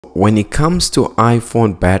So when it comes to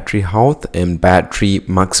iPhone battery health and battery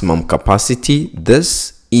maximum capacity,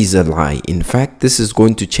 this is a lie. In fact, this is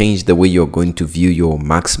going to change the way you're going to view your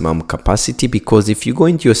maximum capacity, because if you go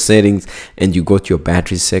into your settings and you go to your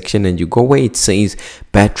battery section and you go where it says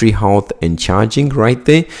battery health and charging right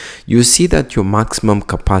there, you see that your maximum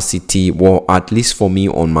capacity, well, at least for me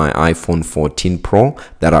on my iPhone 14 Pro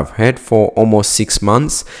that I've had for almost 6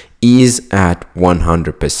 months, is at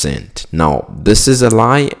 100%. Now this is a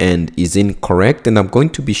lie and is incorrect, and I'm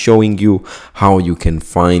going to be showing you how you can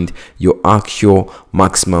find your actual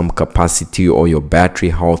maximum capacity or your battery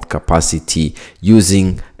health capacity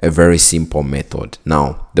using a very simple method.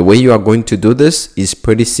 Now the way you are going to do this is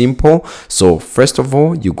pretty simple. So first of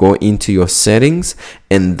all, you go into your settings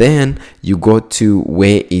and then you go to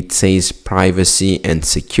where it says privacy and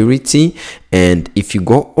security, and if you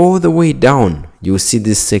go all the way down, you'll see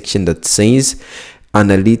this section that says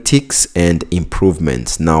analytics and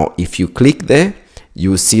improvements. Now if you click there,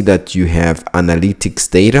 you see that you have analytics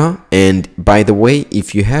data, and by the way,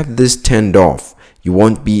 if you have this turned off, you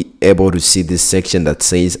won't be able to see this section that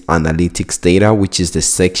says analytics data, which is the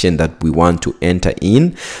section that we want to enter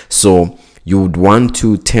in. So you would want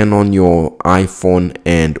to turn on your iPhone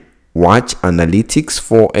and watch analytics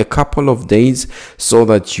for a couple of days so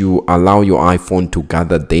that you allow your iPhone to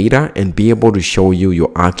gather data and be able to show you your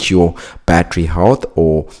actual battery health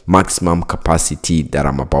or maximum capacity that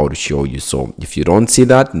I'm about to show you. So if you don't see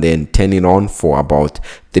that, then turn it on for about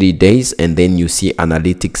 3 days and then you see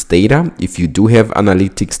analytics data. If you do have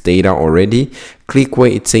analytics data already, click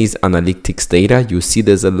where it says analytics data. You see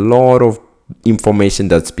there's a lot of information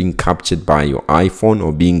that's being captured by your iPhone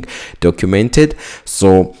or being documented.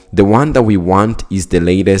 So the one that we want is the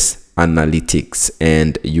latest analytics,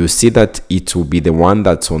 and you see that it will be the one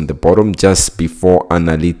that's on the bottom just before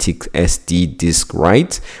analytics SD disk,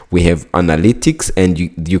 right? We have analytics, and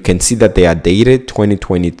you can see that they are dated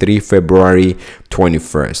 2023 February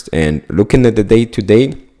 21st, and looking at the date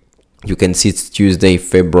today, you can see it's Tuesday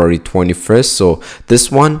February 21st. So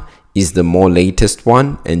this one is the more latest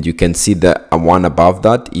one, and you can see the one above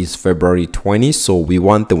that is February 20. So we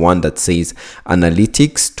want the one that says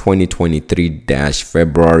analytics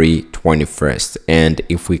 2023-February 21st, and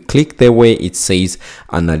if we click the way it says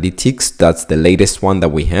analytics, that's the latest one that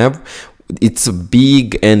we have. It's a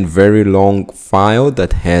big and very long file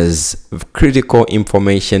that has critical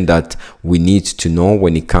information that we need to know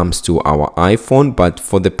when it comes to our iPhone, but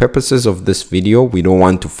for the purposes of this video, we don't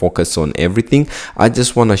want to focus on everything. I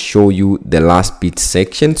just want to show you the last bit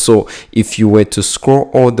section. So if you were to scroll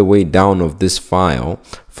all the way down of this file,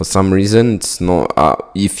 for some reason it's not,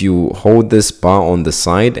 if you hold this bar on the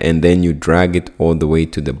side and then you drag it all the way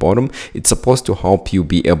to the bottom, it's supposed to help you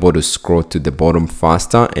be able to scroll to the bottom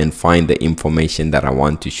faster and find the information that I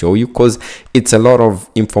want to show you, because it's a lot of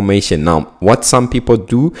information. Now what some people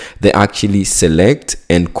do, they actually select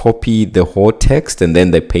and copy the whole text and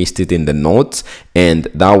then they paste it in the notes, and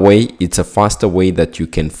that way it's a faster way that you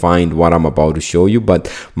can find what I'm about to show you. But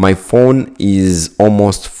my phone is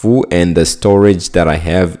almost full and the storage that I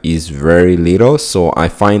have is very little, so I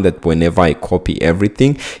find that whenever I copy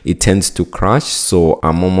everything, it tends to crash. So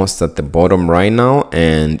I'm almost at the bottom right now,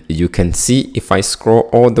 and you can see if I scroll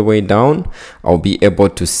all the way down, I'll be able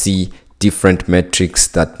to see different metrics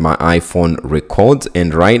that my iPhone records,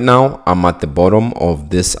 and right now I'm at the bottom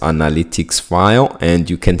of this analytics file, and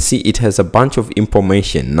you can see it has a bunch of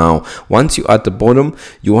information. Now once you're at the bottom,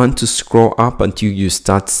 you want to scroll up until you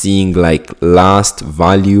start seeing like last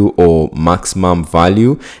value or maximum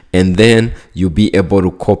value, and then you'll be able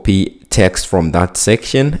to copy text from that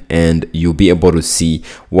section and you'll be able to see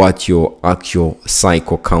what your actual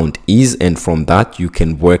cycle count is, and from that you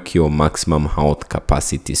can work your maximum health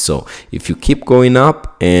capacity. So if you keep going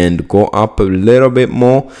up and go up a little bit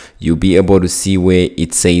more, you'll be able to see where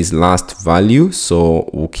it says last value. So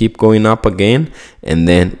we'll keep going up again and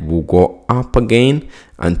then we'll go up again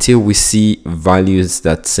until we see values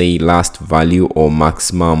that say last value or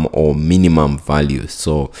maximum or minimum value.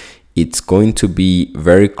 So it's going to be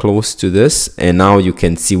very close to this, and now you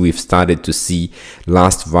can see we've started to see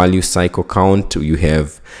last value cycle count. You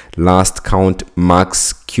have last count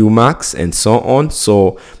max, Q max, and so on.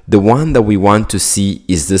 So the one that we want to see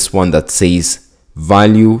is this one that says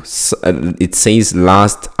value, it says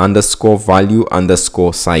last underscore value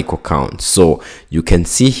underscore cycle count. So you can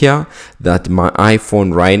see here that my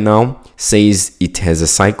iPhone right now says it has a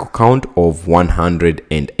cycle count of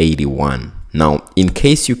 181. Now in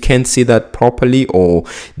case you can't see that properly, or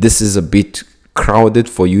this is a bit crowded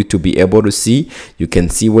for you to be able to see. You can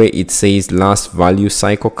see where it says last value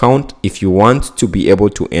cycle count. If you want to be able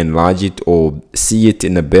to enlarge it or see it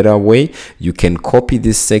in a better way, you can copy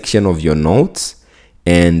this section of your notes,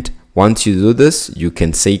 and once you do this, you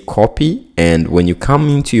can say copy, and when you come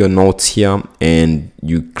into your notes here and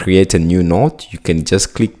you create a new note, you can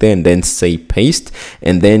just click there and then say paste,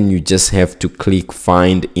 and then you just have to click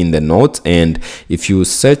find in the notes. And if you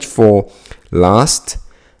search for last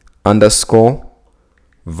underscore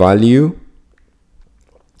value,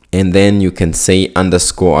 and then you can say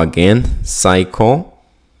underscore again cycle,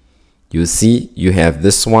 you see you have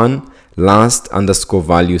this one, last underscore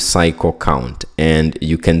value cycle count, and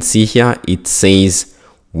you can see here it says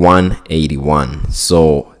 181.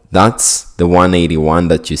 So that's the 181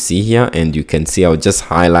 that you see here, and you can see I'll just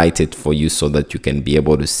highlight it for you so that you can be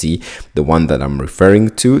able to see the one that I'm referring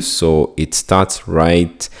to. So it starts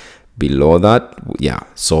right below that. Yeah,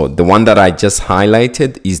 so the one that I just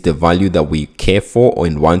highlighted is the value that we care for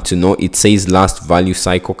and want to know. It says last value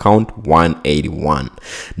cycle count 181.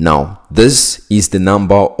 Now this is the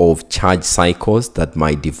number of charge cycles that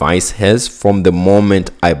my device has from the moment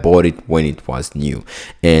I bought it when it was new,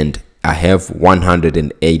 and I have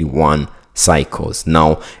 181 cycles.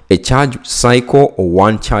 Now a charge cycle or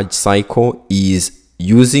one charge cycle is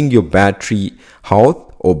using your battery health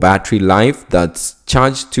or battery life that's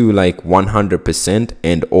charged to like 100%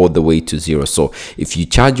 and all the way to 0. So if you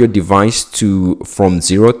charge your device to from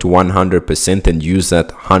 0 to 100% and use that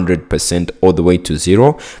 100% all the way to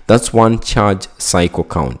 0, that's one charge cycle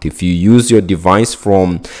count. If you use your device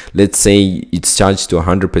from, let's say it's charged to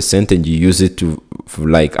 100% and you use it to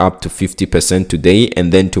like up to 50% today,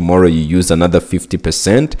 and then tomorrow you use another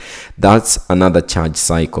 50%, that's another charge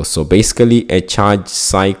cycle. So basically a charge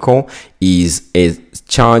cycle is a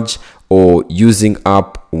charge or using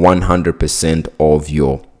up 100% of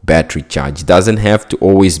your battery charge. It doesn't have to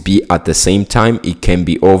always be at the same time. It can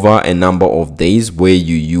be over a number of days where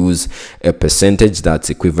you use a percentage that's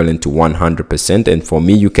equivalent to 100%. And for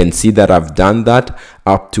me, you can see that I've done that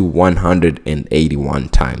up to 181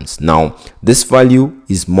 times. Now this value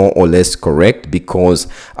is more or less correct because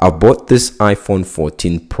I bought this iPhone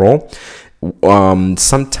 14 Pro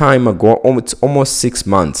some time ago. It's almost 6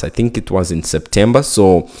 months. I think it was in September,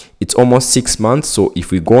 so it's almost 6 months. So if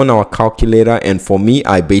we go on our calculator, and for me,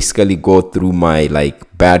 I basically go through my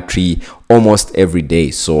like battery almost every day.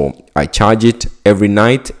 So I charge it every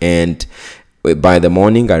night, and by the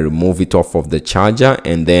morning I remove it off of the charger,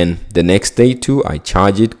 and then the next day too I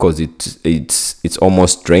charge it because it's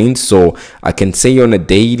almost drained. So I can say on a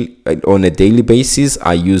daily basis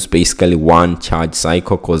I use basically one charge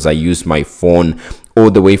cycle because I use my phone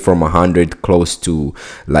all the way from 100 close to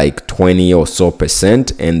like 20 or so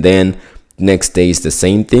percent, and then next day is the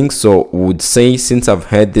same thing. So would say since I've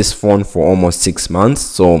had this phone for almost 6 months,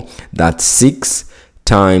 so that's 6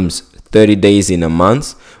 times 30 days in a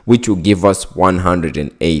month, which will give us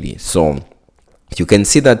 180. So you can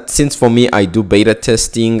see that since for me I do beta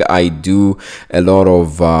testing, I do a lot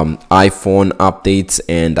of iPhone updates,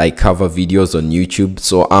 and I cover videos on YouTube,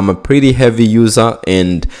 so I'm a pretty heavy user,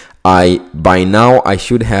 and by now I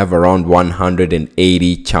should have around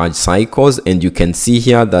 180 charge cycles. And you can see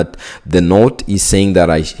here that the note is saying that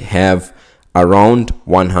I have around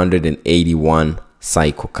 181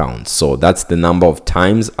 cycle count. So that's the number of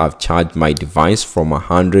times I've charged my device from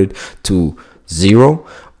 100 to 0,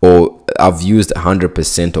 or I've used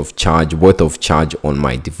 100% of charge worth of charge on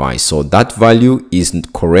my device. So that value is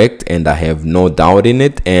correct, and I have no doubt in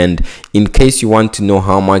it. And in case you want to know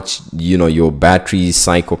how much your battery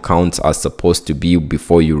cycle counts are supposed to be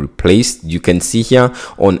before you replace, you can see here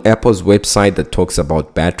on Apple's website that talks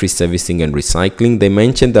about battery servicing and recycling. They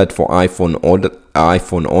mentioned that for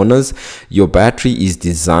iPhone owners, your battery is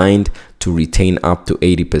designed to retain up to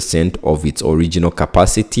 80% of its original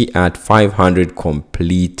capacity at 500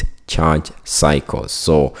 complete charge cycles.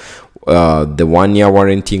 So the 1-year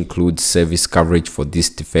warranty includes service coverage for this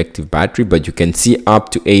defective battery, but you can see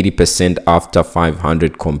up to 80% after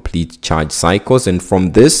 500 complete charge cycles. And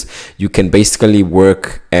from this you can basically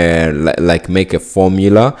work like make a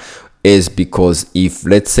formula, is because if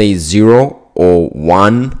let's say 0 or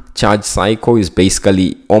 1 charge cycle is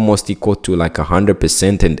basically almost equal to like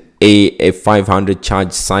 100%, and a 500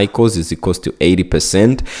 charge cycles is equals to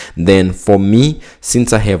 80%, then for me,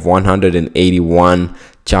 since I have 181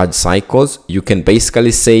 charge cycles, you can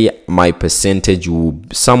basically say my percentage will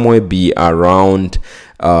somewhere be around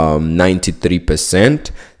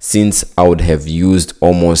 93%, since I would have used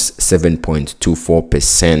almost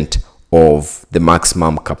 7.24% of the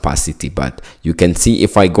maximum capacity. But you can see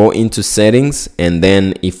if I go into settings, and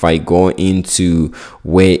then if I go into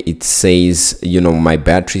where it says, you know, my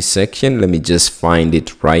battery section, let me just find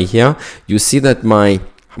it right here. You see that my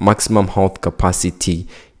maximum health capacity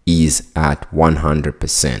is at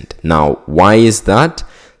 100%. Now, why is that?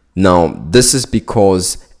 Now, this is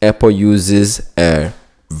because Apple uses a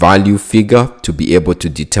value figure to be able to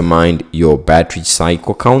determine your battery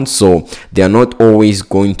cycle count. So they are not always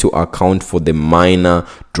going to account for the minor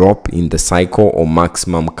drop in the cycle or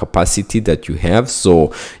maximum capacity that you have.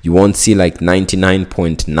 So you won't see like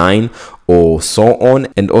 99.9 or so on.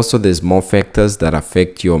 And also there's more factors that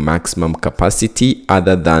affect your maximum capacity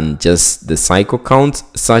other than just the cycle count,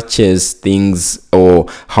 such as things or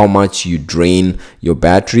how much you drain your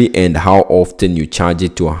battery and how often you charge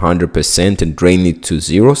it to 100% and drain it to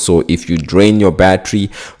 0. So if you drain your battery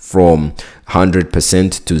from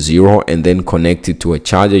 100% to 0 and then connect it to a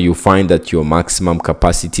charger, you find that your maximum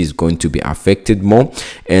capacity is going to be affected more.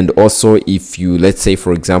 And also, if you, let's say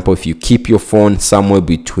for example, if you keep your phone somewhere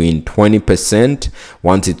between 20%,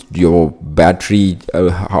 once your battery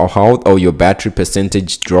or your battery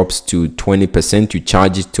percentage drops to 20%, you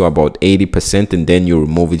charge it to about 80% and then you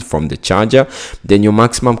remove it from the charger, then your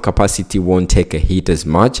maximum capacity won't take a hit as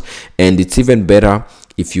much. And it's even better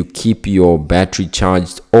if you keep your battery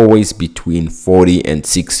charged always between 40 and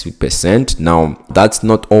 60%. Now, that's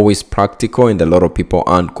not always practical and a lot of people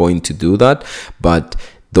aren't going to do that, but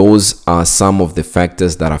those are some of the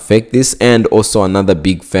factors that affect this. And also another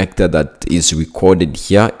big factor that is recorded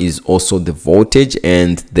here is also the voltage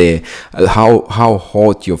and the how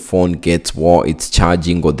hot your phone gets while it's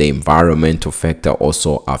charging, or the environmental factor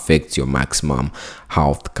also affects your maximum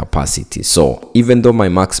health capacity. So even though my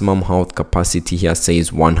maximum health capacity here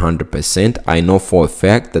says 100%, I know for a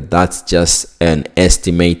fact that that's just an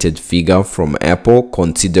estimated figure from Apple,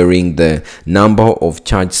 considering the number of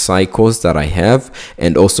charge cycles that I have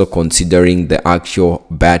and also considering the actual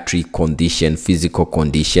battery condition, physical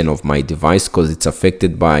condition of my device, because it's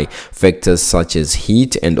affected by factors such as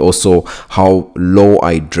heat and also how low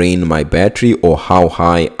I drain my battery or how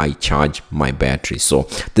high I charge my battery. So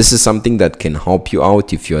this is something that can help you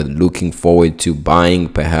out if you're looking forward to buying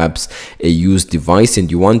perhaps a used device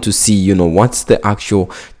and you want to see, you know, what's the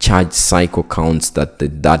actual charge cycle counts that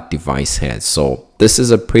that device has. So this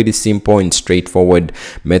is a pretty simple and straightforward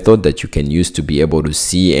method that you can use to be able to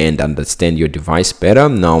see and understand your device better.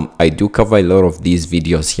 Now, I do cover a lot of these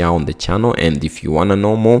videos here on the channel, and if you want to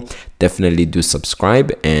know more, definitely do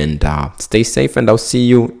subscribe and stay safe, and I'll see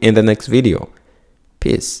you in the next video.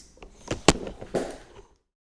 Peace.